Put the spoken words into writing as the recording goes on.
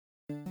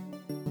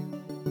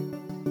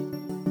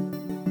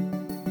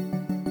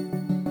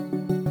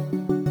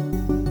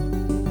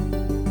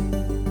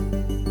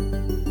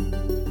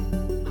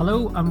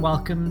Hello and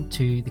welcome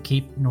to the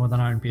Keep Northern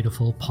Ireland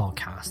Beautiful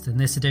podcast. In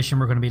this edition,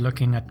 we're going to be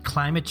looking at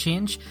climate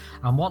change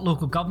and what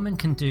local government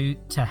can do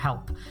to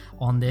help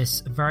on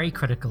this very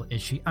critical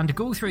issue. And to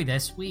go through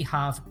this, we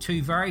have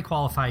two very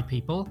qualified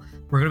people.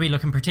 We're going to be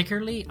looking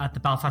particularly at the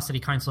Belfast City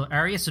Council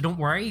area. So don't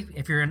worry,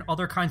 if you're in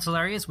other council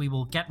areas, we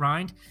will get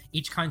round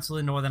each council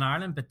in Northern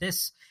Ireland. But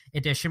this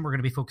edition, we're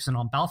going to be focusing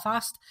on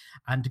Belfast.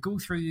 And to go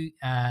through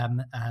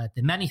the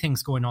many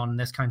things going on in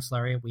this council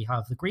area, we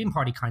have the Green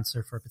Party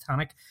councillor for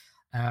Botanic,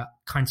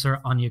 Councillor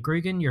Anya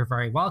Grugan, you're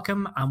very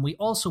welcome. And we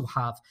also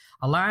have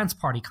Alliance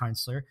Party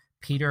Councillor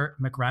Peter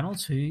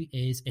McReynolds, who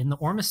is in the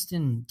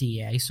Ormiston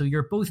DA. So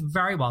you're both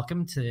very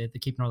welcome to the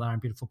Keep Northern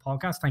Ireland Beautiful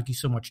podcast. Thank you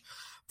so much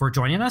for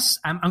joining us.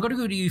 I'm going to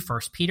go to you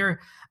first, Peter.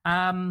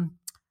 You've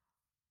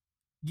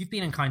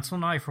been in council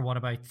now for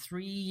about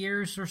 3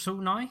 years or so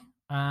now.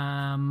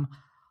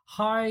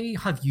 How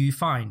have you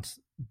found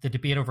the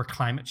debate over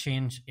climate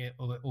change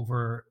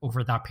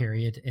over that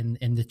period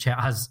in the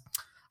chat?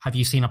 Have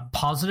you seen a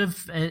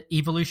positive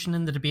evolution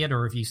in the debate,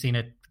 or have you seen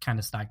it kind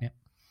of stagnate?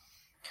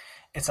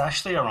 It's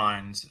actually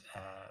around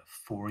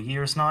 4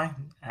 years now,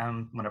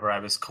 whenever I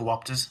was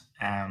co-opted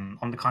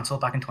on the council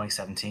back in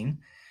 2017.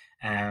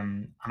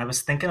 And I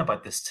was thinking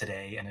about this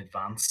today in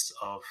advance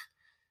of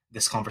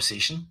this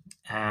conversation.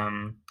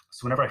 So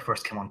whenever I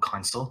first came on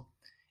council,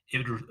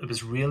 it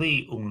was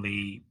really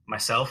only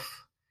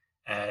myself,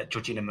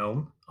 Georgina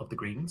Milne of the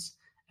Greens,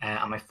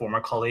 and my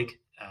former colleague,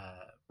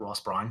 Ross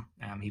Brown.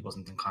 He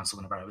wasn't in council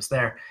whenever I was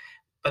there,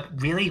 but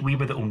really we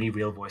were the only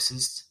real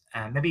voices,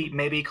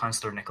 maybe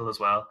Councillor Nicholl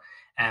as well,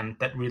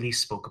 that really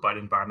spoke about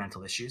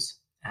environmental issues.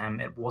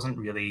 It wasn't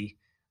really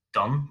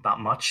done that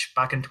much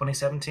back in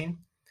 2017.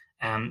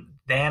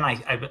 Then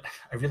I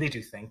really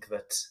do think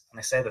that, and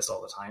I say this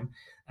all the time,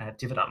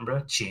 David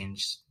Attenborough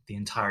changed the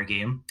entire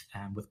game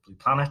with Blue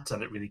Planet,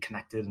 and it really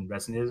connected and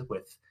resonated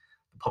with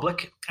the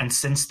public. And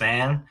since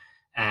then,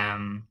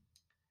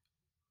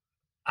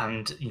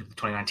 and the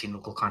 2019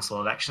 local council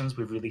elections,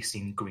 we've really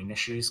seen green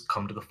issues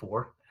come to the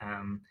fore.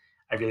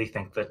 I really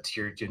think that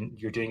you're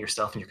doing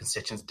yourself and your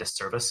constituents a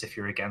disservice if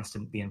you're against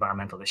the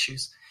environmental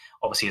issues.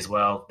 Obviously, as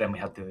well, then we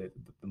had the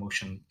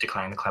motion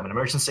declaring the climate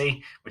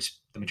emergency, which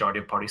the majority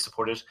of parties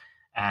supported.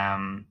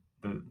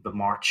 The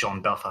march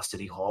on Belfast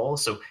City Hall.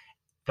 So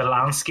the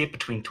landscape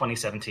between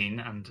 2017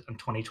 and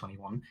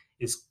 2021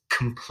 is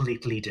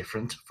completely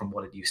different from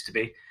what it used to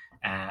be.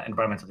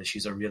 Environmental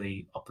issues are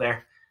really up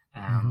there.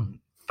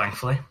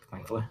 Thankfully.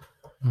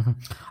 Mm-hmm.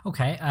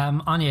 Okay.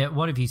 Anya,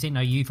 what have you seen?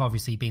 Now, you've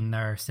obviously been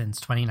there since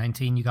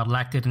 2019. You got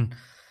elected, and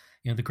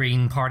the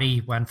Green Party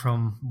went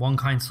from one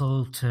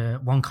councillor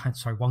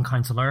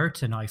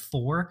to now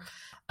four.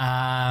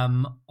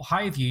 How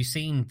have you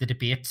seen the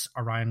debate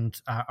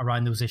around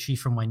those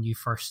issues from when you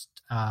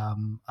first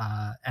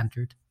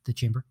entered the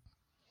chamber?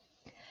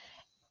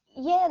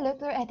 Yeah,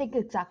 look, I think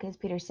exactly as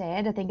Peter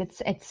said, I think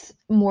it's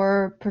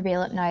more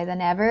prevalent now than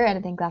ever, and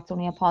I think that's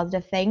only a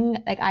positive thing.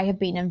 Like, I have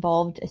been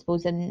involved, I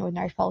suppose, in Northern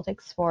Irish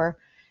politics for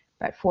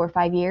about 4 or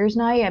 5 years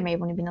now. I may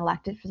have only been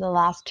elected for the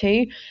last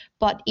 2,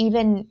 but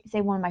even,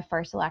 say, one of my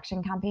first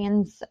election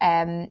campaigns,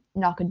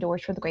 knocking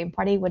doors for the Green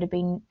Party, would have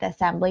been the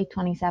Assembly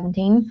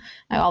 2017.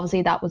 Now,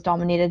 obviously, that was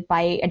dominated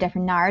by a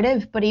different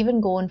narrative, but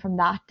even going from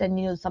that and,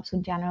 the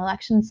subsequent general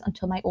elections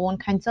until my own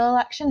council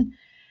election,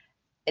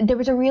 there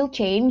was a real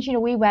change.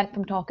 We went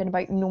from talking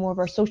about more of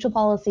our social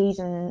policies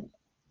and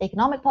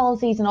economic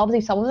policies and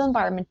obviously some of the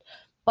environment,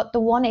 but the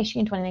one issue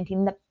in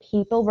 2019 that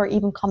people were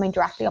even coming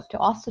directly up to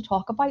us to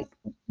talk about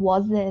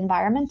was the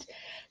environment.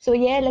 So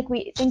yeah,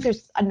 we think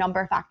there's a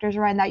number of factors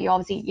around that. You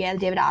obviously, the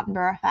David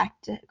Attenborough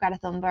effect, Greta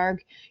Thunberg,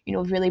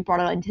 really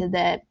brought it into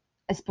the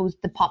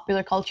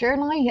popular culture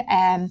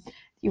now.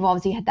 You've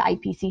obviously had the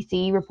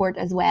IPCC report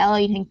as well.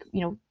 You think,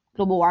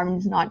 global warming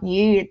is not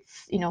new.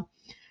 It's,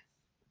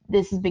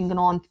 this has been going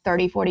on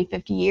 30, 40,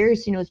 50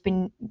 years.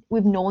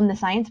 We've known the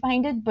science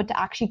behind it, but to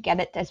actually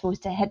get it, I suppose,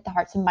 to hit the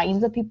hearts and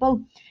minds of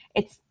people,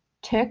 it's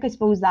took, I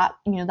suppose, that,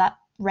 that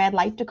red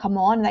light to come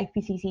on, like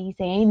IPCC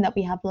saying that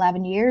we have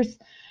 11 years.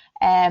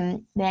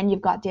 Then you've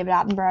got David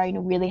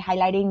Attenborough, really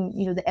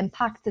highlighting, the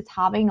impact it's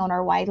having on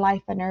our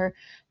wildlife and our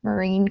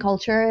marine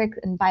culture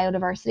and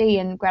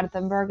biodiversity, and Greta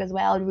Thunberg as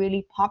well,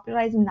 really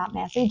popularizing that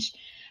message.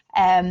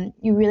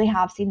 You really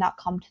have seen that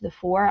come to the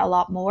fore a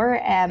lot more.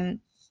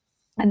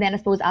 And then I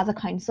suppose as a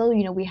council,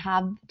 we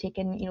have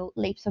taken,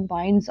 leaps and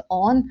bounds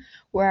on,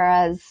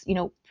 whereas,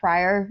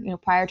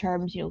 prior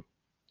terms,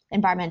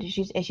 environmental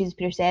issues,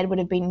 Peter said, would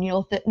have been,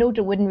 that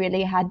NOTA wouldn't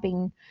really had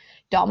been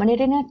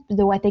dominating it.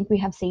 Though I think we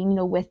have seen,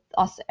 with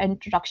us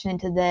introduction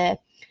into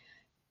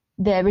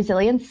the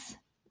resilience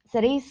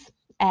cities,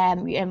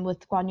 and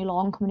with Gráinne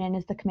Long coming in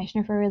as the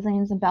Commissioner for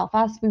Resilience in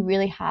Belfast, we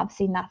really have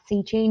seen that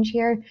sea change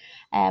here.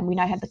 We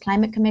now have the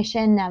Climate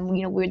Commission, and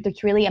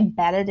it's really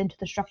embedded into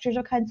the structures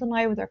of council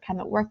now, with our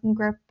climate working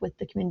group, with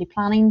the community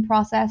planning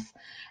process.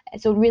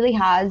 So it really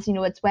has,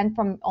 it's went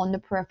from on the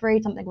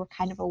periphery, something we're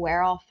kind of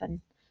aware of and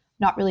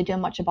not really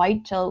doing much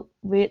about till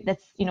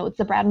that's, it's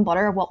the bread and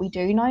butter of what we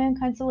do now in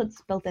council.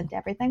 It's built into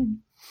everything.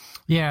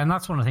 Yeah, and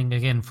that's one of the things,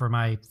 again, for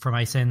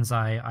my sins,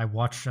 I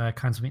watch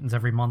council meetings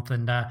every month,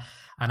 and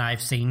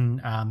I've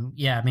seen,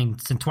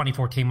 since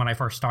 2014 when I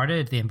first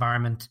started, the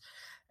environment,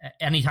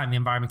 anytime the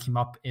environment came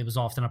up, it was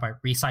often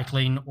about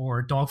recycling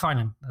or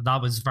dogfighting.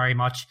 That was very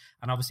much,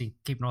 and obviously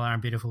Keep Northern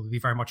Ireland Beautiful would be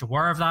very much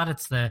aware of that.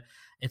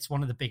 It's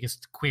one of the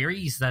biggest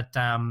queries that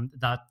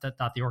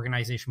the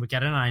organisation would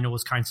get in. And I know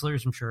as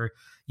councillors, I'm sure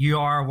you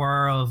are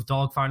aware of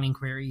dogfighting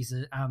queries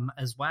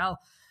as well.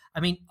 I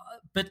mean,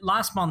 but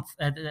last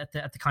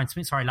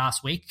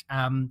week,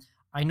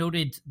 I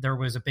noted there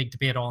was a big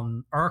debate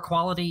on air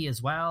quality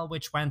as well,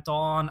 which went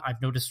on. I've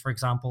noticed, for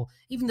example,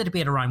 even the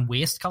debate around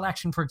waste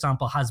collection, for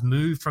example, has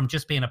moved from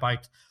just being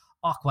about,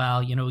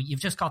 you've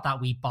just got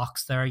that wee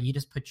box there, you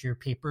just put your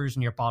papers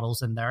and your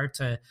bottles in there,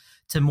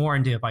 to more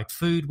into about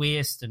food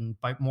waste and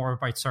more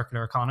about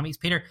circular economies.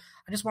 Peter,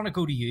 I just want to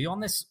go to you on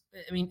this.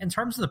 I mean, in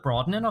terms of the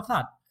broadening of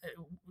that,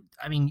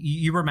 I mean,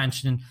 you were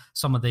mentioning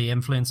some of the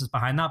influences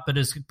behind that, but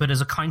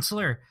as a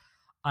councillor,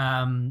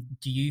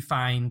 do you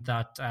find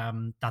that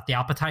the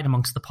appetite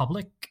amongst the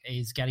public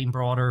is getting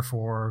broader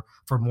for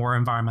more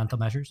environmental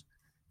measures?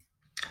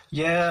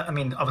 Yeah, I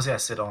mean, obviously I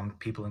sit on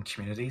People and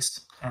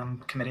Communities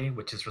committee,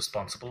 which is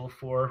responsible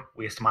for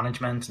waste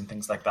management and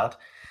things like that.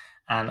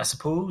 And I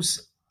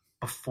suppose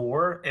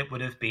before that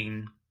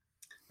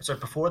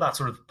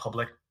sort of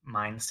public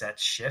mindset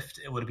shift,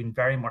 it would have been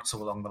very much so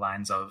along the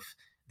lines of,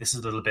 this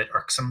is a little bit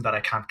irksome that I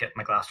can't get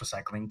my glass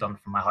recycling done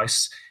from my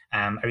house.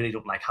 I really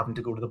don't like having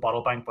to go to the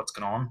bottle bank. What's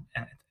going on?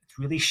 And it's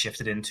really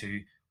shifted into,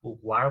 well,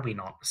 why are we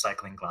not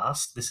recycling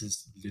glass? This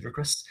is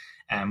ludicrous.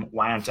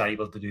 Why aren't I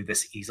able to do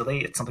this easily?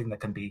 It's something that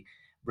can be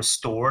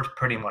restored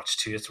pretty much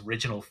to its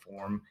original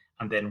form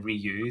and then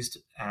reused.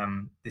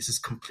 This is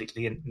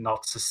completely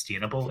not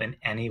sustainable in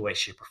any way,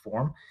 shape or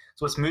form.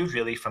 So it's moved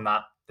really from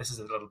that, this is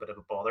a little bit of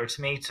a bother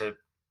to me, to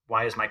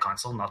why is my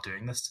council not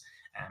doing this?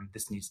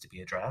 This needs to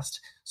be addressed.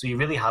 So you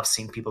really have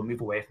seen people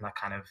move away from that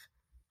kind of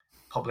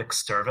public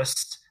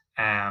service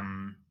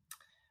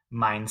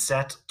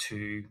mindset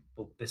to,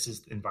 well, this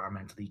is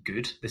environmentally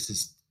good. This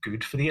is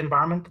good for the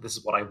environment. This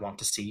is what I want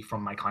to see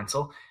from my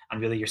council.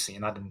 And really you're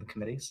seeing that in the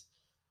committees.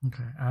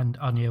 Okay. And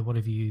Anya, what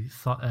have you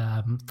thought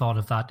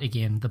of that,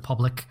 again, the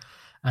public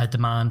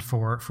demand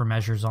for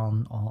measures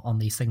on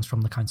these things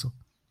from the council?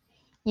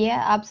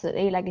 Yeah,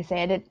 absolutely. Like I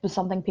said, it was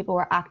something people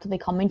were actively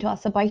coming to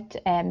us about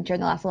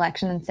during the last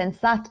election and since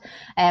that.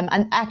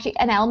 And actually,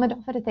 an element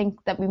of it, I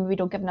think, that we maybe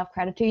don't give enough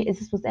credit to is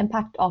this was the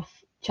impact of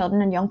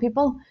children and young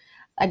people.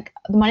 Like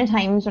the amount of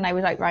times when I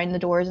was out round the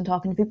doors and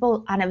talking to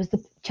people, and it was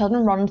the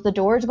children running to the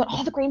doors going,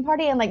 "Oh, the Green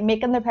Party," and like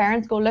making their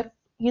parents go, "Look,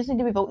 you need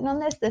to be voting on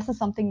this. This is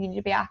something you need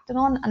to be acting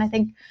on." And I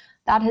think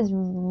that has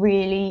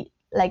really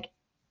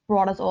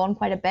brought us on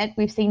quite a bit.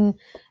 We've seen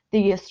the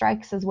youth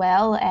strikes as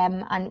well,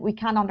 and we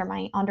can't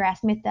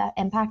underestimate the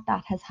impact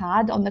that has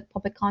had on the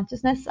public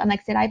consciousness. And like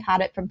I said, I've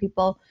had it from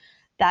people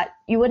that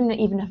you wouldn't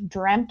even have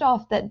dreamt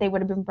of, that they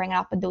would have been bringing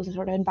up those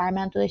sort of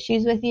environmental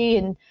issues with you,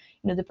 and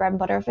the bread and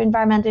butter of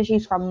environmental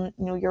issues, from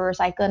your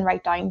recycling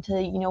right down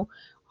to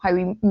how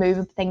we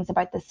move things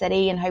about the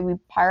city and how we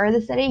power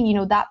the city.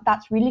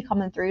 That's really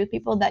coming through with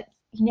people that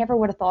you never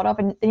would have thought of,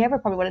 and they never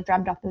probably would have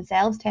dreamt of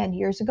themselves 10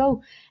 years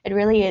ago. It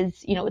really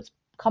is, it's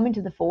coming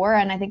to the fore,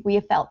 and I think we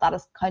have felt that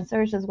as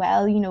councillors as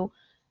well.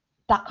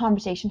 That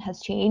conversation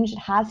has changed. It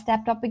has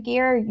stepped up a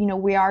gear.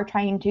 We are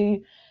trying to,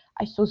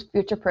 I suppose,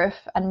 future-proof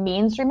and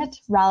mainstream it,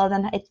 rather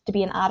than it to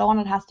be an add-on.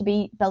 It has to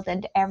be built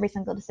into every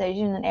single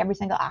decision and every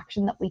single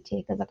action that we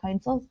take as a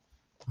council.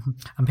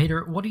 And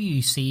Peter, what do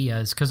you see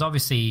as, because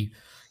obviously,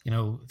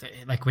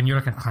 like when you're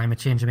looking at climate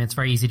change, I mean, it's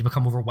very easy to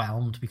become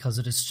overwhelmed because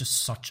it is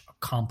just such a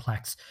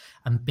complex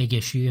and big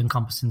issue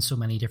encompassing so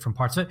many different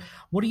parts of it.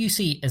 What do you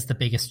see as the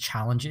biggest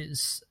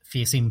challenges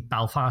facing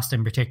Belfast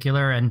in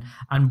particular, and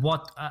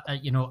what,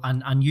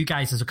 and you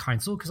guys as a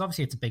council, because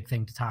obviously it's a big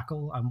thing to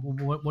tackle.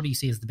 What do you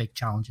see as the big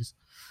challenges?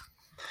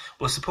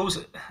 Well, I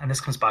suppose, and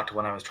this comes back to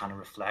when I was trying to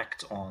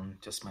reflect on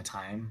just my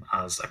time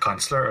as a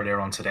councillor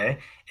earlier on today,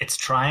 it's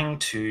trying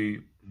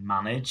to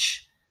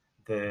manage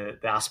the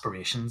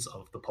aspirations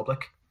of the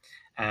public.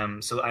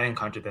 So I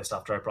encountered this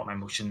after I brought my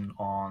motion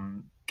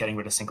on getting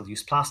rid of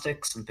single-use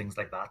plastics and things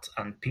like that,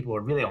 and people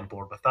were really on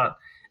board with that,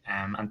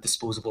 and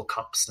disposable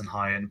cups and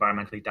how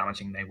environmentally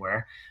damaging they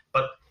were.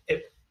 But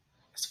I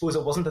suppose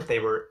it wasn't that they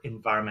were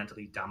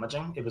environmentally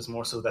damaging, it was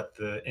more so that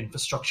the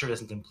infrastructure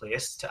isn't in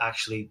place to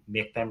actually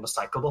make them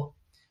recyclable.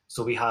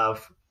 So we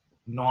have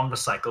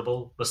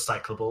non-recyclable,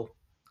 recyclable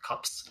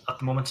cups at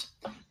the moment,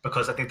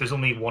 because I think there's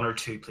only one or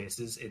two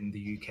places in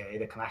the UK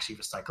that can actually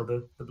recycle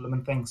the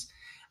blooming things.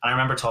 And I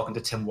remember talking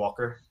to Tim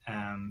Walker,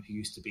 who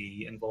used to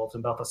be involved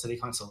in Belfast City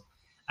Council,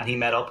 and he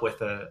met up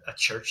with a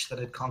church that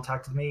had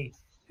contacted me,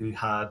 who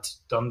had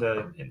done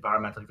the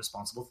environmentally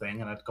responsible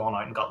thing and had gone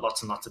out and got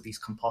lots and lots of these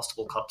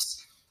compostable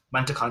cups,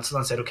 went to council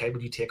and said, "Okay,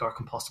 would you take our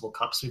compostable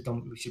cups? We've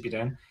done what we should be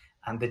doing."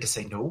 And they just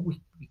say, "No, we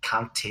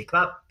can't take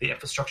that. The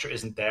infrastructure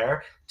isn't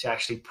there to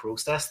actually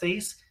process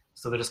these,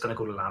 so they're just going to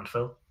go to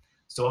landfill."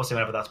 So obviously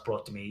whenever that's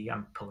brought to me,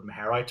 I'm pulling my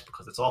hair out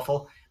because it's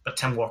awful. But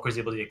Tim Walker is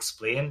able to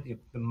explain,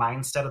 the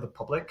mindset of the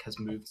public has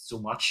moved so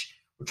much.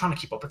 We're trying to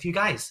keep up with you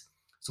guys.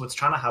 So it's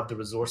trying to have the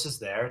resources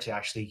there to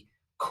actually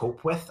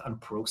cope with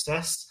and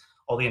process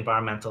all the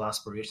environmental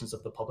aspirations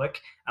of the public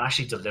and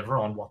actually deliver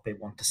on what they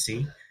want to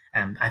see.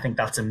 And I think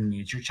that's a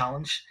major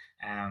challenge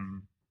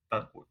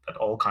that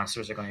all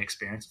councillors are going to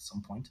experience at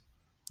some point.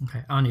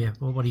 Okay, Anya,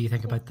 well, what do you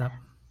think about that?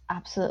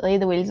 Absolutely,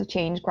 the wheels of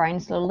change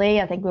grind slowly.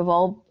 I think we've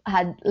all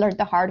learned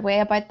the hard way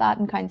about that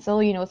in council.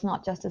 It's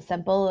not just as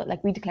simple.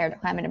 Like, we declared a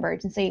climate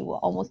emergency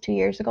almost 2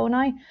 years ago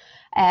now,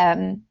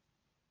 and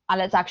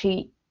it's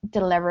actually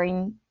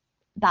delivering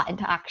that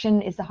into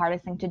action is the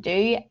hardest thing to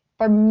do.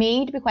 For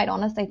me, to be quite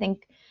honest, I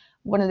think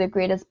one of the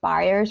greatest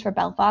barriers for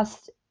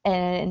Belfast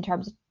in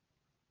terms of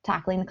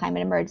tackling the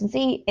climate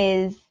emergency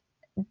is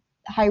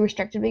how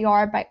restricted we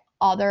are by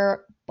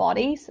other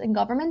bodies in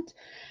government.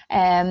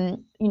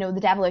 The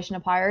devolution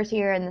of powers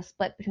here and the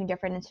split between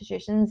different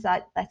institutions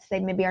that, let's say,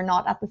 maybe are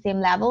not at the same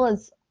level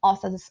as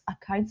us as a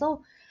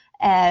council.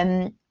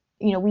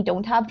 We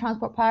don't have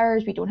transport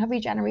powers, we don't have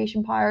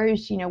regeneration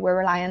powers. We're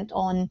reliant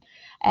on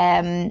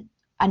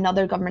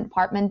another government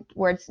department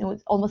where it's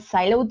almost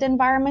siloed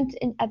environment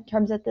in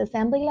terms of the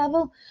assembly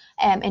level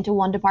into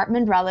one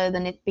department rather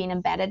than it being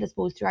embedded, I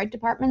suppose, throughout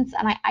departments.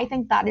 And I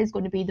think that is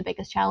going to be the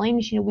biggest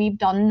challenge. We've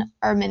done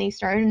our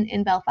Minister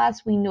in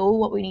Belfast. We know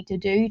what we need to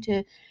do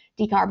to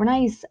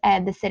decarbonise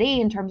the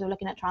city in terms of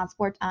looking at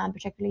transport and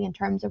particularly in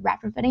terms of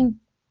retrofitting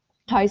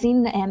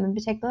housing in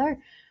particular.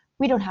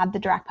 We don't have the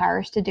direct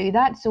powers to do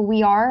that. So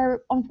we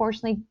are,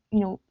 unfortunately,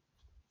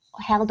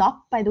 held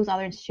up by those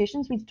other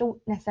institutions. We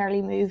don't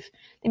necessarily move.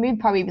 They move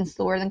probably even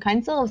slower than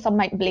council. Some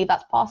might believe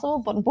that's possible,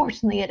 but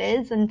unfortunately it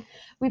is. And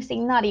we've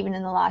seen that even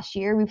in the last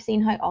year. We've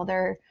seen how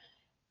other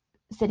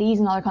cities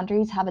and other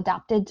countries have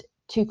adapted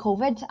to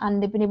COVID,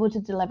 and they've been able to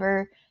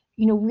deliver,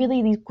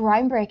 really these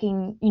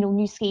groundbreaking,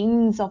 new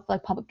schemes of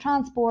like public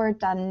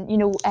transport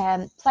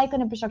and,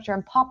 cycling infrastructure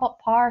and pop-up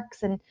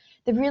parks. And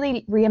they've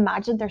really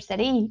reimagined their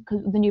city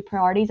because of the new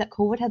priorities that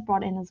COVID has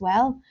brought in as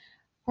well.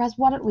 Whereas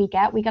what did we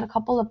get? We got a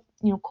couple of,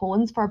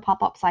 cones for a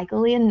pop-up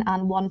cycle lane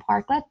and one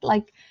parklet.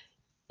 Like,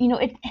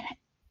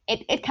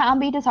 it can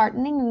be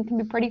disheartening and can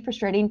be pretty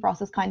frustrating for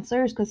us as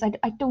councillors because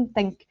I don't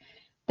think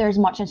there's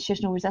much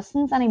institutional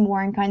resistance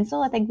anymore in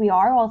council. I think we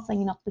are all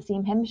singing up the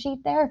same hymn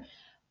sheet there,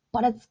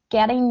 but it's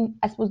getting,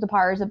 I suppose, the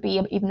powers that be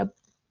even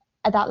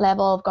at that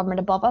level of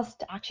government above us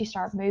to actually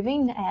start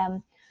moving.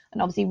 And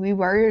obviously we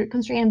were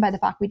constrained by the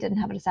fact we didn't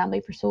have an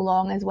assembly for so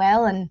long as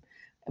well, and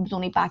it was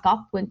only back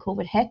up when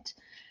COVID hit.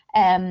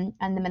 And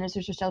the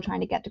ministers are still trying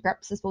to get to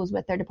grips, I suppose,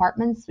 with their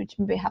departments, which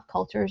maybe have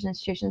cultures and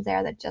institutions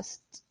there that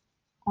just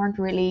aren't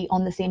really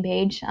on the same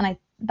page. And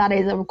that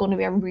is going to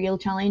be a real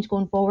challenge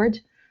going forward.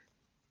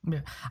 Yeah.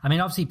 I mean,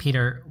 obviously,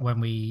 Peter,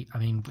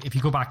 if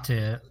you go back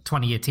to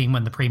 2018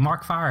 when the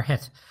Primark fire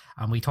hit,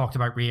 and we talked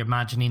about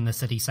reimagining the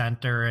city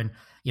centre and,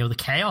 the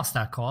chaos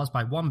that caused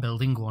by one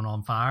building going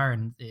on fire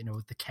and,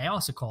 the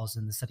chaos it caused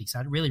in the city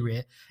centre,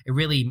 it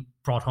really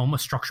brought home a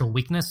structural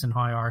weakness in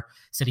how our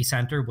city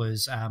centre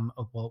was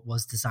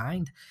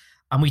designed.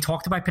 And we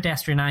talked about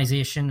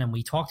pedestrianisation and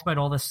we talked about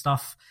all this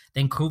stuff.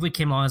 Then COVID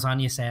came along, as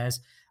Anya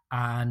says,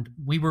 and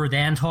we were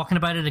then talking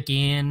about it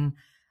again.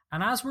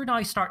 And as we're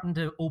now starting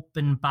to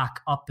open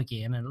back up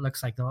again, and it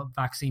looks like the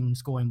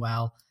vaccine's going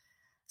well,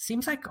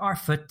 seems like our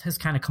foot has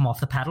kind of come off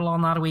the pedal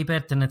on that a wee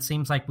bit, and it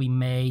seems like we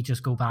may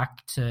just go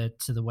back to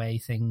the way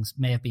things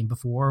may have been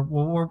before.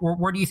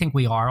 Where do you think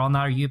we are on that?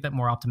 Are you a bit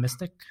more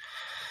optimistic?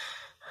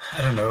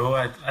 I don't know.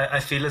 I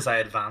feel as I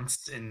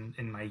advance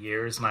in my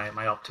years,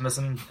 my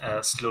optimism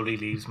slowly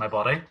leaves my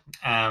body.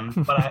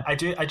 But I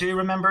do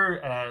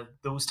remember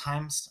those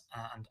times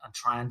and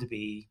trying to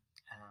be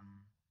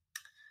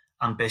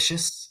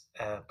ambitious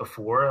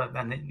before,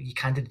 and you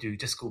kind of do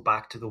just go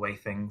back to the way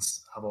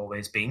things have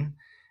always been.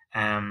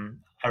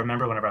 I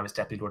remember whenever I was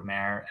Deputy Lord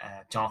Mayor,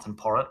 Jonathan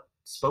Porritt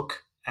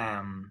spoke,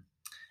 and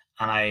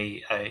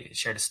I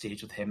shared a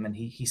stage with him, and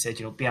he said,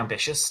 be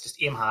ambitious,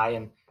 just aim high,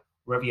 and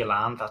wherever you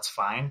land, that's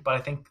fine. But I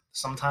think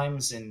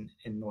sometimes in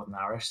Northern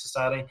Irish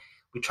society,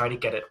 we try to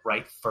get it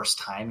right first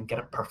time and get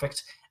it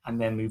perfect,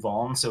 and then move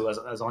on. So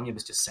as Anya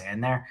was just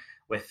saying there,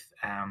 with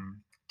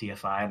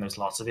DFI, and there's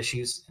lots of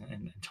issues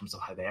in terms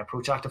of how they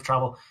approach active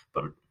travel,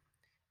 but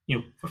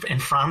in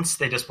France,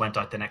 they just went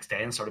out the next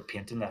day and started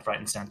painting left, right,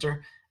 and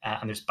centre.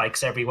 And there's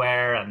bikes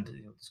everywhere and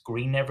there's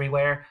green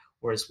everywhere.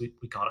 Whereas we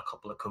got a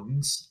couple of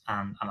cones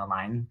and a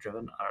line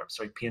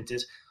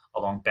painted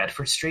along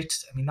Bedford Street.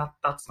 I mean,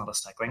 that's not a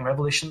cycling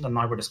revolution. And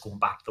now we're just going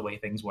back to the way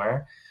things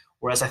were.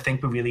 Whereas I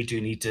think we really do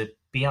need to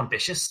be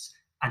ambitious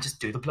and just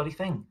do the bloody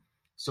thing.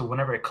 So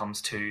whenever it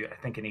comes to, I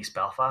think in East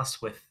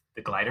Belfast with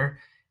the glider,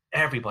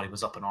 everybody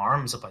was up in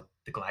arms about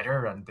the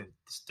glider and the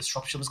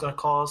disruption it was going to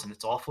cause, and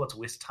it's awful, it's a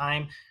waste of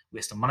time,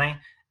 waste of money.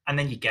 And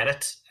then you get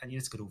it and you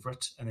just get over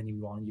it, and then you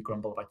move on and you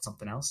grumble about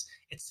something else.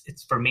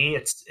 It's for me,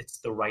 it's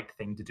the right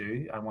thing to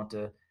do. I want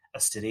a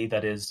city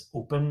that is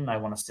open. I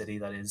want a city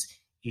that is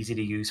easy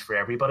to use for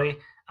everybody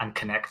and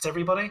connects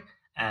everybody.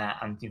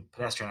 and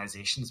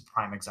pedestrianisation is a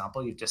prime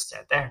example. You've just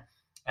said there.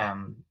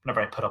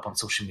 Whenever I put up on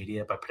social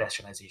media about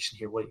pedestrianisation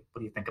here, what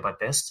do you think about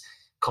this?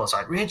 Cause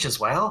outrage as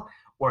well.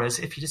 Whereas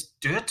if you just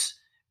do it,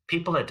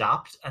 people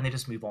adapt and they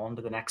just move on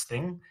to the next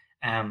thing.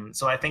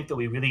 So I think that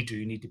we really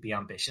do need to be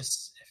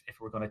ambitious if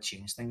we're going to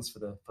change things for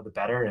the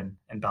better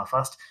in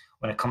Belfast.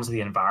 When it comes to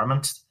the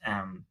environment,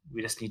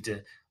 we just need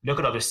to look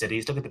at other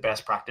cities, look at the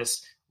best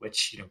practice,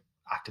 which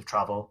active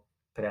travel,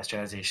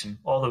 pedestrianisation,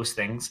 all those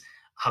things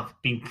have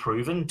been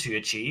proven to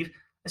achieve.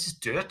 Let's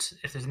just do it.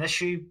 If there's an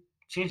issue,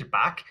 change it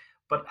back.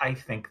 But I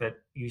think that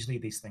usually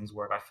these things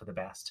work out for the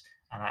best,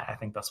 and I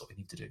think that's what we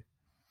need to do.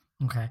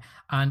 Okay.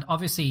 And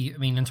obviously, I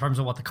mean, in terms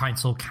of what the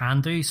council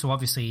can do, so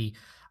obviously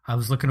I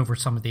was looking over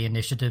some of the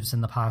initiatives in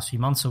the past few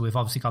months. So we've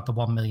obviously got the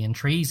 1 Million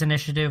Trees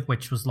initiative,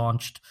 which was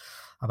launched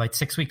about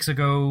 6 weeks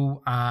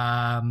ago.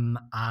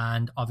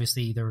 And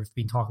obviously there have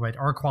been talk about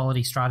air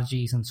quality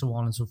strategies and so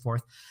on and so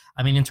forth.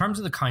 I mean, in terms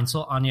of the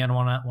council, Anya, I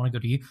want to go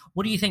to you.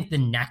 What do you think the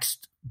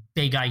next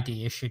big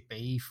idea should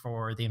be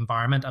for the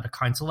environment at a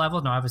council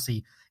level? Now,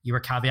 obviously, you were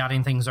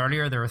caveating things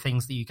earlier. There are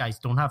things that you guys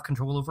don't have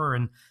control over,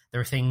 and there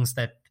are things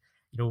that,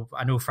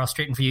 I know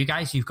frustrating for you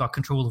guys. You've got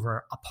control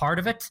over a part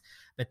of it,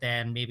 but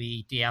then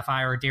maybe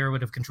DFI or DARE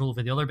would have control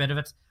over the other bit of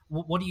it.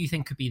 What do you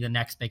think could be the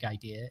next big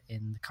idea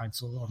in the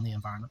council on the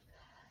environment?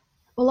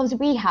 Well,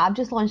 obviously, we have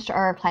just launched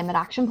our climate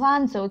action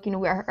plan. So,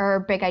 our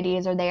big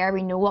ideas are there.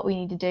 We know what we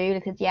need to do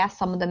because, yes,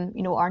 some of them,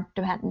 aren't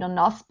dependent on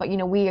us. But,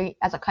 we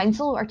as a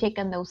council are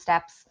taking those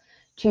steps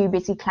to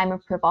basically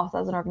climate-proof us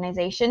as an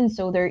organisation.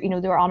 So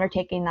they're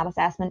undertaking that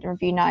assessment and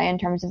review now in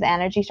terms of the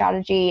energy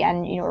strategy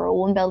and, our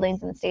own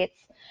buildings and estates.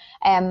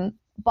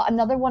 But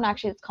another one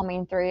actually that's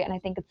coming through, and I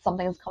think it's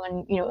something that's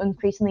coming,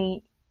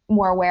 increasingly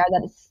more aware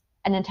that it's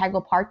an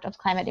integral part of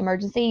climate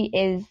emergency,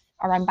 is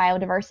around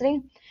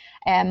biodiversity.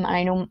 And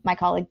I know my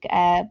colleague,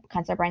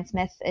 Councillor Brian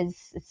Smith,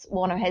 it's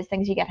one of his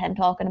things. You get him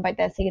talking about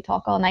this, he could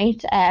talk all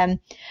night. And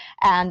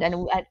I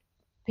know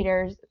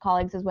Peter's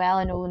colleagues as well.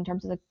 I know in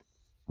terms of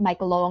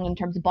Michael Long, in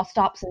terms of bus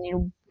stops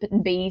and,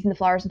 putting bees and the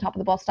flowers on top of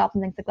the bus stops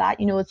and things like that,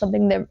 it's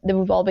something that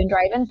we've all been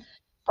driving.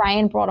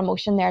 Brian brought a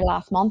motion there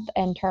last month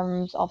in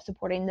terms of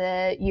supporting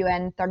the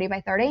UN 30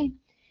 by 30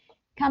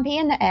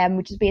 campaign,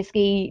 which is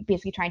basically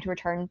trying to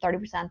return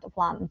 30% of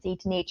land and sea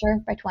to nature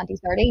by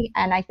 2030.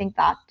 And I think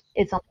that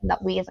is something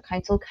that we as a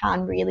council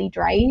can really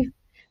drive,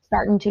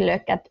 starting to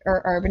look at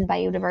our urban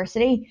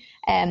biodiversity.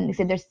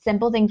 So there's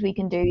simple things we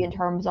can do in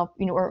terms of,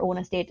 our own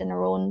estate and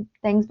our own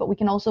things, but we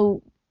can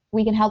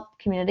help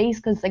communities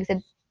because, like I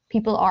said,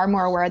 people are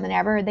more aware than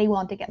ever. They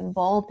want to get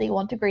involved. They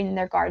want to green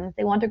their gardens.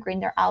 They want to green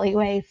their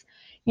alleyways.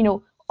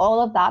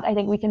 All of that. I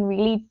think we can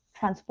really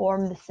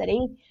transform the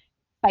city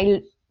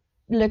by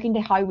looking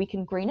to how we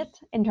can green it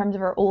in terms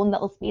of our own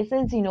little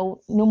spaces. No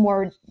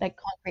more like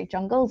concrete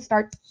jungles.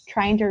 Start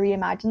trying to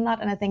reimagine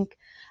that. And I think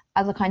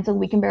as a council,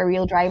 we can be a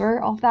real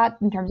driver of that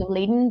in terms of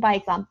leading by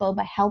example,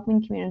 by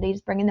helping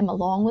communities, bringing them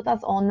along with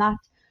us on that.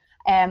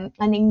 And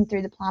even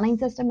through the planning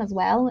system as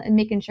well, and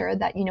making sure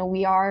that,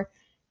 we are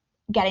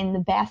getting the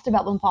best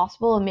development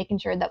possible and making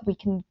sure that we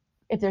can,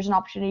 if there's an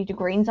opportunity to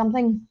green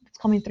something that's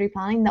coming through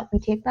planning, that we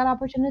take that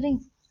opportunity.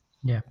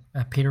 Yeah.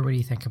 Peter, what do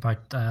you think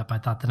about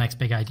that? The next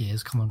big idea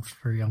is coming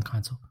through on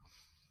council.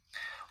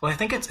 Well, I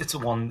think it's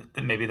one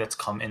that maybe that's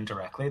come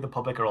indirectly. The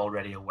public are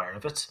already aware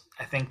of it.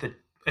 I think that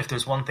if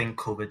there's one thing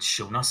COVID's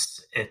shown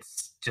us,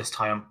 it's just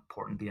how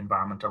important the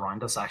environment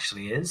around us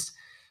actually is.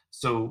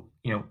 So,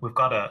 we've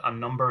got a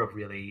number of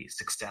really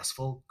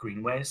successful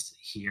greenways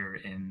here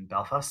in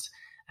Belfast.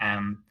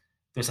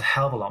 There's a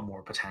hell of a lot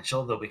more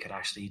potential that we could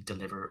actually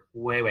deliver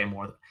way, way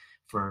more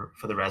for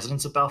the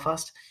residents of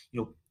Belfast.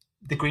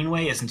 The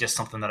greenway isn't just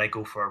something that I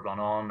go for a run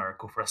on or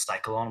go for a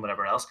cycle on,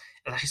 whatever else.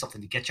 It's actually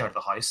something to get you out of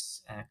the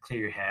house, clear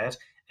your head,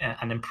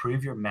 and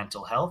improve your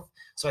mental health.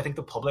 So I think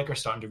the public are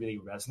starting to really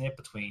resonate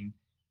between,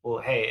 well,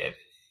 hey,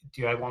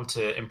 do I want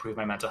to improve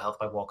my mental health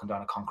by walking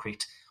down a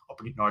concrete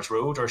up Newton Arch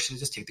Road, or should I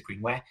just take the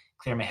greenway,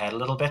 clear my head a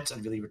little bit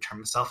and really return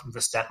myself and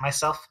reset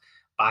myself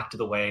back to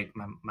the way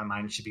my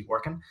mind should be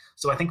working?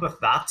 So I think with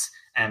that,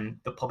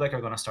 the public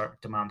are going to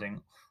start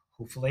demanding,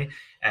 hopefully,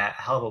 a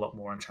hell of a lot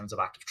more in terms of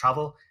active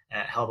travel, a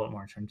hell of a lot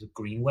more in terms of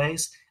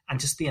greenways, and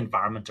just the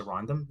environment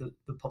around them.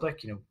 The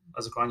public,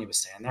 as Anya was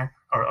saying there,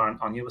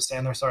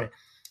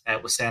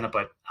 was saying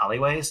about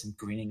alleyways and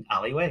greening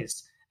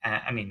alleyways.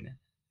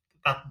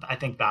 I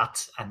think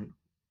that, and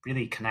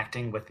really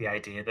connecting with the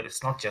idea that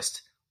it's not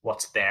just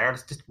what's there,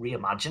 it's just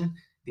reimagine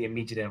the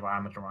immediate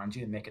environment around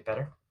you and make it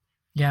better.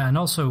 Yeah, and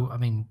also,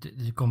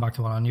 going back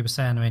to what Anya was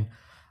saying,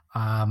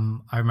 I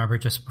remember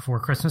just before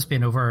Christmas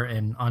being over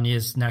in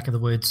Anya's neck of the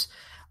woods,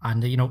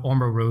 and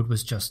Ormeau Road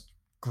was just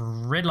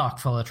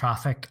gridlocked full of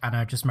traffic, and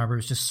I just remember it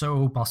was just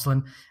so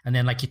bustling. And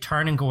then you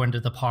turn and go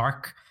into the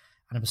park,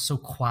 and it was so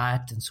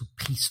quiet and so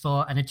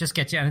peaceful, and it just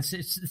gets you. And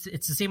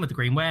it's the same with the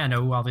Greenway. I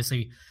know,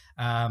 obviously,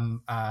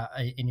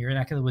 in your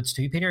neck of the woods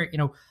too, Peter.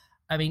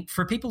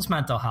 For people's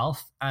mental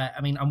health,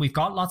 and we've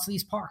got lots of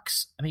these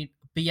parks.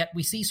 But yet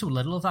we see so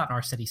little of that in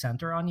our city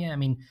centre, Anya.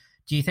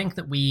 Do you think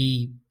that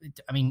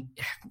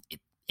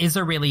is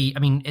there really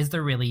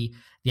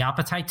the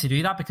appetite to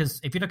do that? Because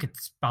if you look at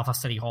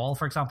Belfast City Hall,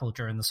 for example,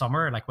 during the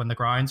summer, like when the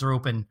grounds are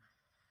open,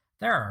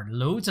 there are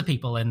loads of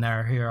people in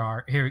there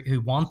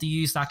who want to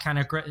use that kind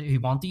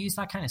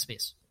of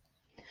space.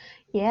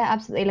 Yeah,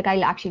 absolutely. Like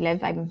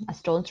I'm a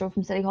stone's throw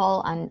from City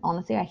Hall, and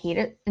honestly, I hate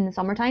it in the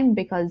summertime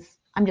because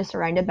I'm just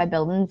surrounded by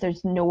buildings.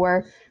 There's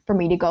nowhere for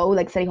me to go.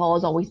 Like City Hall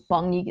is always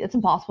bung. It's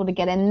impossible to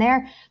get in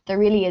there. There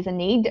really is a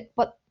need,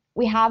 but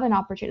we have an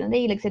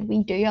opportunity. Like I said,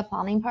 we do have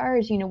planning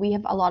powers. We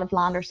have a lot of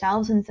land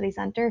ourselves in the city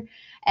centre,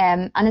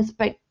 and it's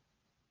about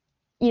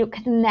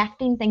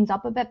connecting things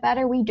up a bit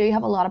better. We do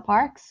have a lot of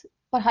parks,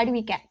 but how do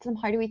we get to them?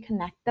 How do we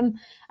connect them?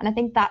 And I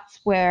think that's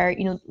where,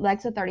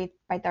 like the 30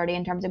 by 30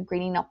 in terms of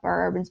greening up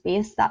our urban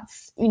space,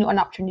 that's, an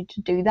opportunity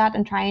to do that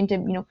and trying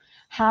to,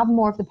 have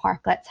more of the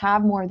parklets,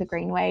 have more of the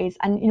greenways,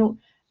 and,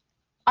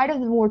 out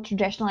of the more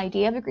traditional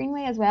idea of a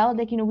greenway as well,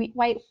 like,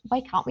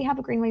 why can't we have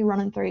a greenway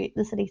running through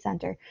the city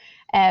centre?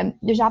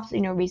 There's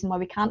absolutely no reason why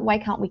we can't. Why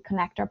can't we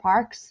connect our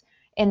parks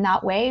in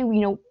that way?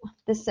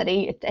 This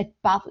city,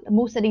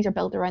 most cities are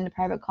built around the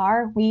private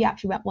car. We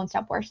actually went one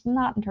step worse than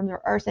that in terms of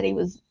our city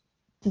was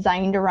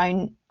designed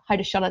around how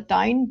to shut it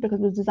down because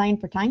it was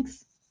designed for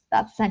tanks.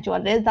 That's essentially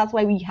what it is. That's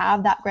why we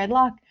have that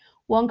gridlock.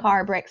 One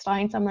car breaks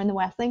down somewhere in the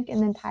West Link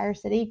and the entire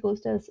city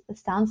goes to a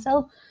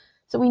standstill.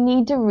 So we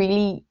need to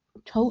really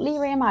totally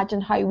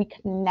reimagine how we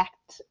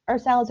connect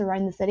ourselves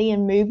around the city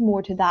and move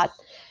more to that,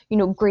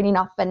 greening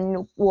up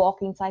and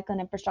walking, cycling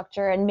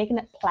infrastructure and making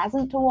it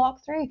pleasant to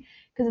walk through.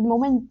 Because at the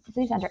moment, the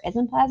city centre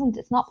isn't pleasant.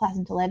 It's not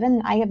pleasant to live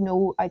in. I have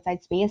no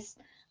outside space.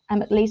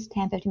 I'm at least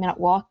 10-15 minute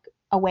walk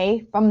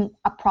away from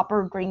a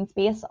proper green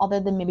space other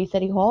than maybe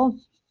City Hall,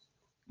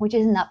 which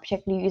isn't that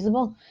particularly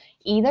usable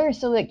either.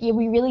 So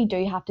we really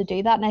do have to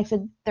do that. And I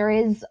said there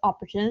is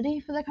opportunity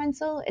for the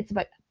council. It's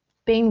about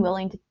being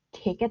willing to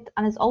take it,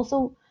 and it's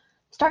also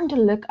starting to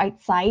look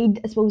outside,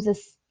 I suppose,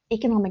 this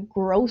economic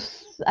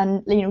growth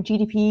and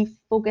GDP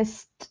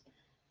focused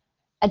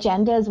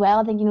agenda as well.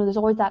 I think there's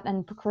always that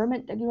in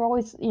procurement. You're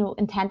always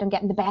intent on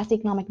getting the best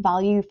economic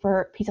value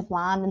for a piece of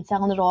land and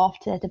selling it off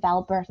to a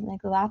developer or something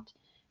like that.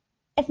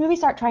 If maybe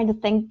start trying to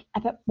think a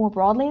bit more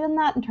broadly than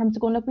that in terms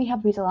of going, look, we have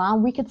a piece of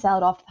land, we could sell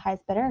it off to the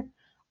highest bidder,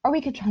 or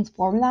we could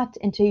transform that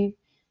into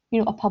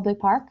a public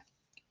park.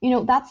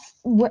 That's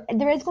where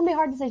there is going to be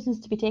hard decisions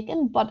to be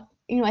taken, but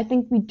I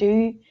think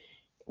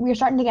we're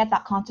starting to get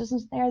that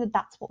consciousness there that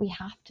that's what we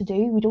have to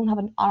do. We don't have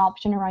an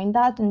option around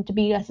that, and to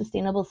be a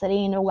sustainable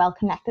city and a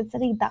well-connected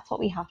city, that's what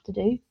we have to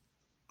do.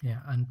 Yeah,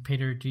 and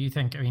Peter, do you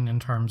think, in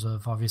terms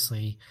of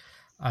obviously,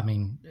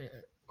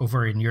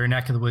 over in your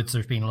neck of the woods,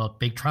 there's been a lot of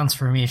big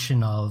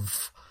transformation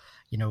of,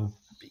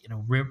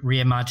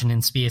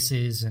 reimagining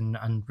spaces and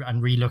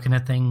relooking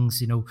at things.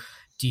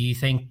 Do you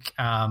think?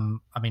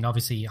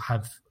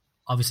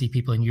 Obviously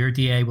people in your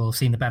DA will have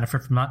seen the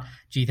benefit from that.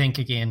 Do you think,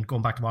 again,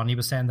 going back to what he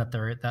was saying,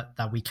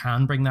 that we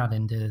can bring that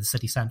into the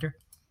city centre?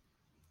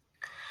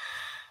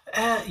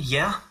 I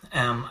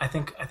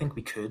think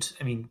we could.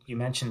 You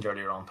mentioned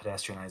earlier on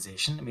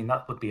pedestrianisation.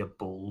 That would be a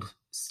bold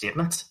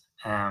statement.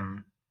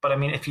 But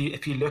if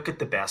you look at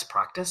the best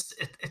practice,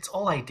 it's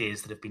all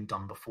ideas that have been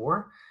done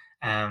before.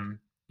 I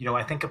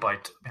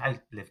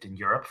lived in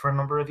Europe for a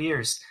number of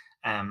years,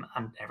 and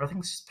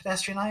everything's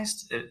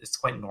pedestrianised. It's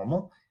quite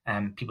normal.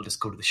 People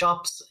just go to the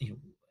shops.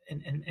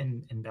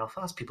 In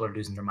Belfast, people are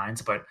losing their minds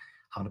about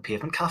having a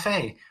pavement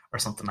cafe or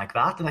something like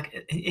that. And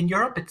in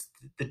Europe, it's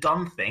the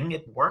done thing.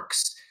 It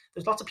works.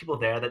 There's lots of people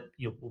there that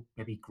will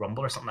maybe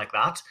grumble or something like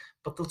that,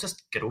 but they'll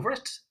just get over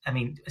it.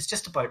 It's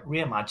just about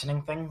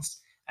reimagining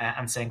things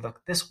and saying,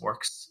 look, this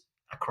works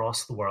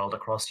across the world,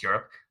 across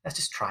Europe. Let's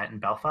just try it in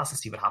Belfast and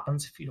see what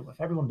happens.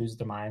 If everyone loses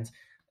their minds,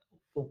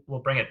 we'll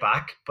bring it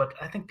back. But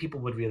I think people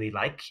would really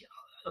like,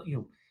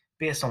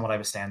 based on what I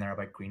was saying there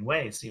about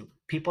greenways,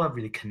 people have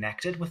really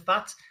connected with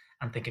that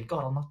and thinking,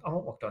 God, I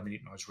won't walk down the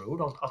Newton Arts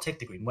Road. I'll take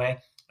the greenway.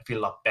 I feel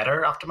a lot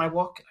better after my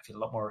walk. I feel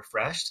a lot more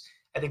refreshed.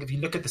 I think if you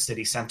look at the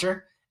city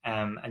centre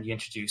and you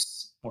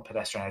introduce more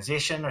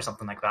pedestrianisation or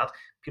something like that,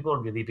 people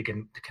will really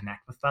begin to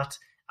connect with that,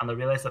 and they'll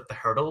realise that the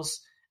hurdles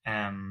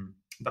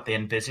that they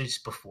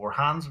envisaged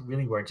beforehand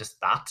really were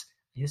just that.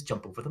 You just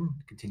jump over them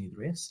and continue the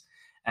race.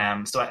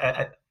 So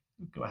I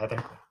go ahead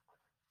there.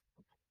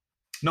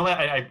 No,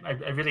 I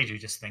really do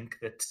just think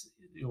that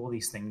all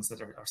these things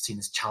that are seen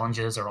as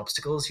challenges or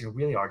obstacles,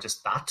 really are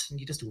just that, and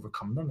you just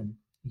overcome them and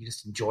you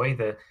just enjoy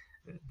the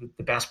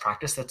best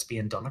practice that's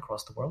being done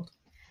across the world.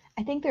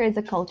 I think there is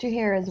a culture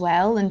here as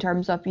well in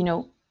terms of,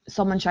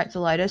 someone shouts the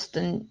loudest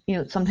and,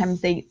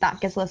 sometimes that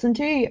gets listened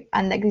to.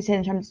 And like you said,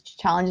 in terms of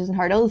challenges and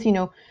hurdles,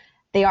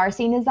 they are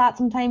seen as that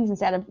sometimes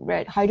instead of,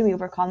 right, how do we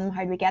overcome them?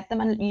 How do we get them?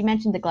 And you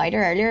mentioned the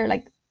glider earlier,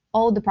 like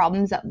all the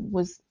problems that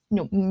was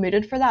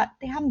mooted for that,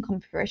 they haven't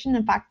come to fruition.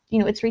 In fact,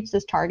 it's reached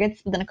its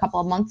targets within a couple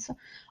of months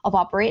of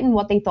operating.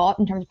 What they thought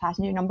in terms of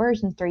passenger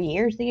numbers in 3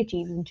 years, they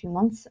achieved in 2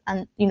 months.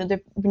 And,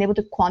 they've been able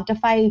to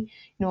quantify,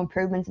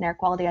 improvements in air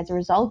quality as a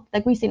result.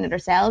 Like we've seen it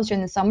ourselves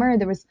during the summer,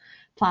 there was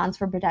plans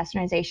for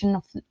pedestrianisation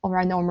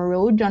around the Ormer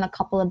Road on a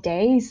couple of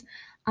days.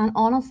 And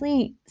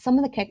honestly, some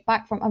of the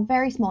kickback from a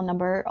very small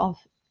number of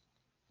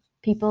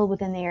people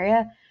within the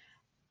area,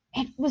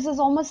 it was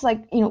almost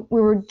like, we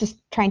were just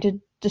trying to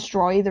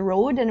destroy the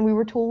road, and we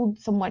were told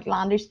some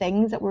outlandish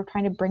things that we're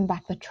trying to bring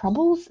back the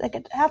troubles. Like,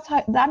 that's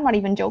how, I'm not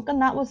even joking,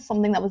 that was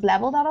something that was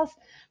leveled at us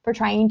for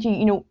trying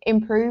to,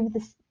 improve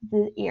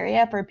the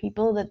area for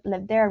people that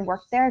lived there and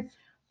worked there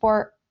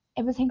for,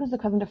 I think it was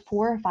equivalent to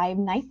 4 or 5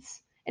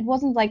 nights. It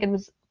wasn't like it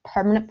was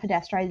permanent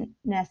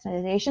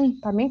pedestrianisation,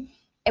 pardon me.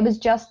 It was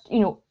just,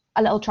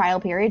 a little trial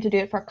period to do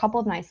it for a couple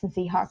of nights and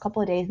a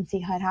couple of days and see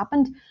how it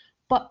happened.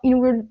 But,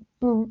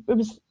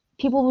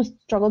 people will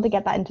struggle to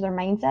get that into their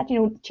mindset.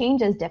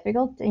 Change is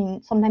difficult,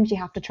 and sometimes you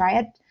have to try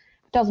it.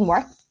 If it doesn't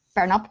work,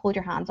 fair enough, hold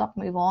your hands up,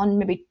 move on,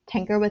 maybe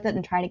tinker with it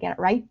and try to get it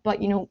right. But,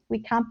 we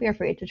can't be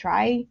afraid to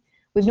try.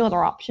 We've no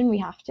other option. We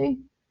have to.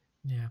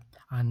 Yeah.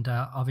 And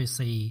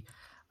obviously,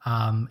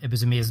 it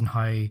was amazing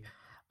how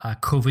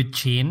COVID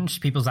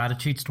changed people's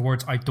attitudes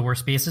towards outdoor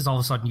spaces. All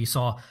of a sudden, you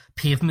saw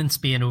pavements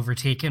being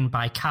overtaken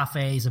by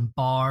cafes and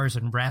bars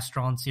and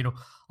restaurants.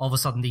 All of a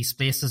sudden, these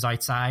spaces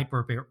outside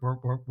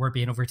were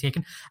being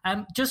overtaken.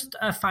 Just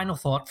a final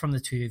thought from the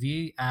two of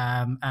you.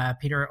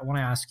 Peter, I want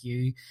to ask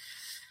you,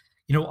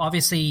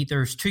 obviously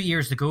there's 2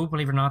 years to go,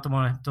 believe it or not.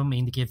 Don't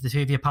mean to give the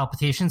two of you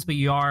palpitations, but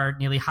you are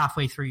nearly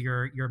halfway through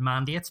your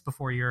mandates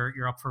before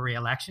you're up for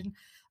re-election.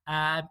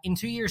 In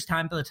 2 years'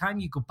 time, by the time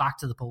you go back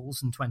to the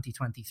polls in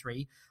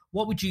 2023,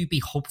 what would you be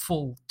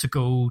hopeful to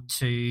go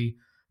to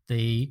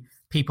the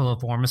people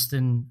of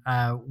Ormiston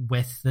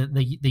with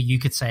that you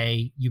could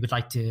say you would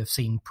like to have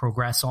seen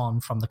progress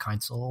on from the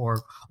council,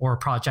 or a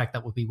project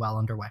that would be well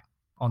underway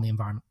on the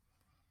environment?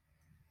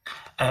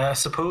 I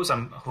suppose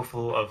I'm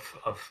hopeful of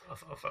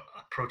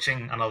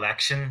approaching an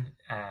election,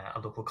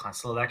 a local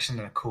council election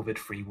in a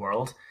COVID-free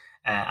world,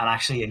 and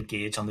actually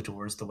engage on the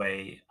doors the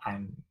way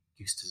I'm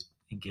used to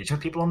engaging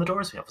with people on the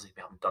doors. We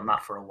haven't done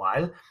that for a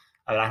while.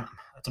 I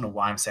don't know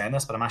why I'm saying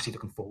this, but I'm actually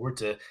looking forward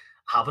to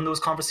having those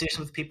conversations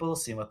with people,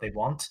 seeing what they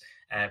want,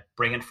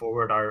 bringing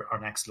forward our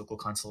next local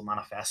council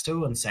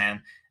manifesto and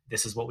saying,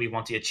 this is what we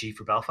want to achieve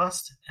for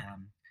Belfast.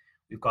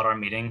 We've got our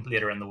meeting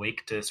later in the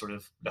week to sort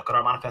of look at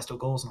our manifesto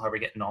goals and how we're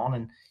getting on.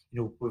 And,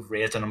 we've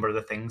raised a number of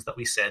the things that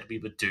we said we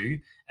would do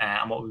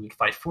and what we would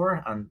fight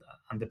for, and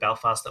the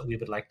Belfast that we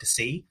would like to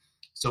see.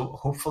 So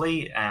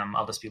hopefully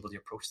I'll just be able to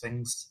approach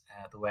things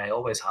the way I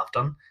always have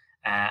done,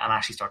 and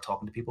actually start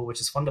talking to people, which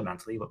is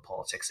fundamentally what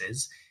politics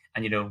is.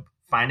 And,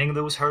 finding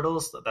those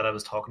hurdles that I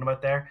was talking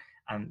about there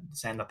and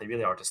saying that they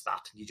really are just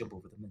that. You jump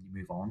over them and you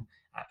move on,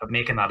 but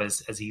making that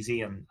as easy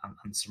and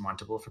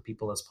surmountable for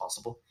people as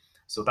possible.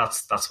 So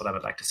that's what I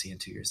would like to see in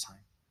 2 years'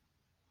 time.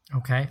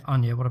 Okay.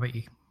 Anya, what about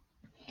you?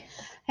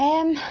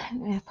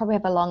 I probably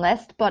have a long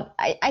list, but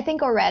I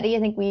think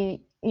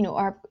we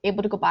are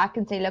able to go back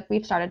and say, look,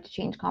 we've started to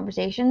change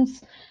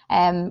conversations.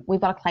 We've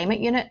got a climate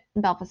unit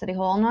in Belfast City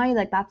Hall now.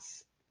 Like,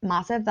 that's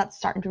massive. That's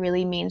starting to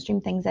really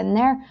mainstream things in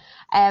there.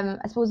 I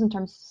suppose in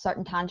terms of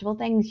certain tangible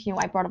things,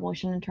 I brought a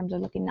motion in terms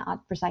of looking at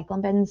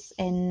recycling bins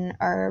in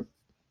our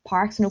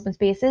parks and open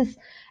spaces,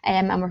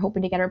 and we're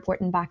hoping to get a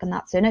reporting back on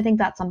that soon. I think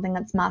that's something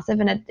that's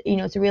massive, and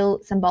it's a real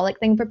symbolic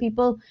thing for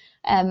people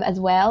as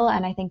well.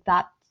 And I think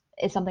that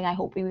is something I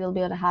hope we will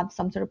be able to have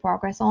some sort of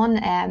progress on.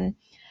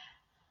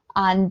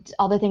 And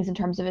other things in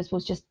terms of, I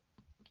suppose, just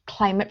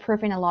climate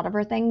proofing a lot of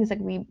our things. Like,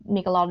 we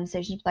make a lot of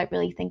decisions without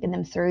really thinking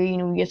them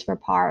through, use for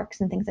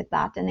parks and things like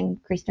that, and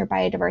increasing our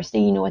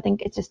biodiversity. I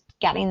think it's just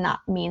getting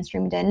that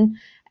mainstreamed in.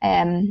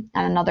 And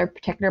another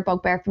particular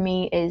bugbear for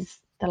me is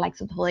the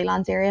likes of the Holy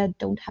Lands area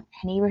don't have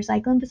any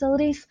recycling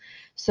facilities.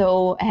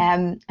 So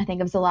I think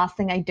it was the last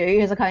thing I do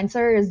as a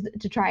councillor is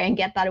to try and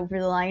get that over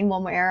the line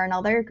one way or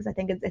another, because I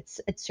think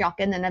it's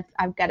shocking, and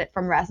I've got it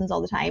from residents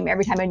all the time.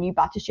 Every time a new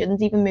batch of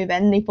students even move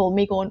in, they phone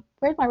me going,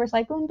 "Where's my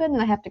recycling bin?"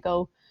 And I have to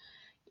go,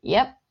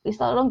 "Yep, we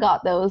still don't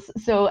got those."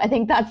 So I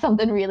think that's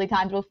something really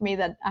tangible for me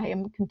that I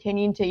am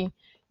continuing to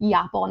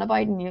yap on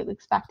about, and you'll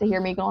expect to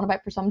hear me go on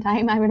about for some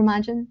time, I would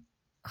imagine.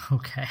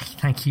 Okay,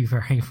 thank you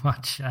very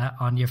much,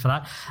 Anya, for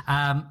that.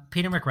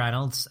 Peter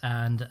McReynolds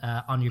and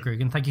Anya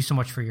Grugan, thank you so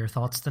much for your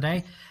thoughts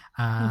today.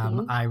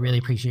 I really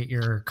appreciate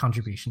your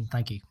contribution.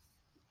 Thank you.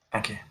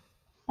 Thank you.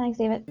 Thanks,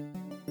 David.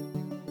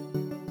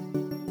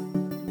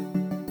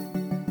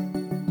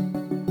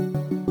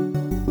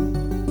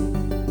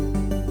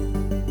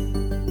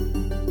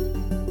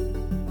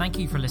 Thank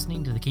you for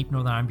listening to the Keep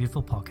Northern Ireland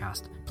Beautiful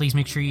podcast. Please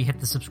make sure you hit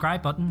the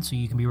subscribe button so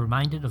you can be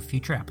reminded of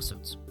future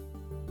episodes.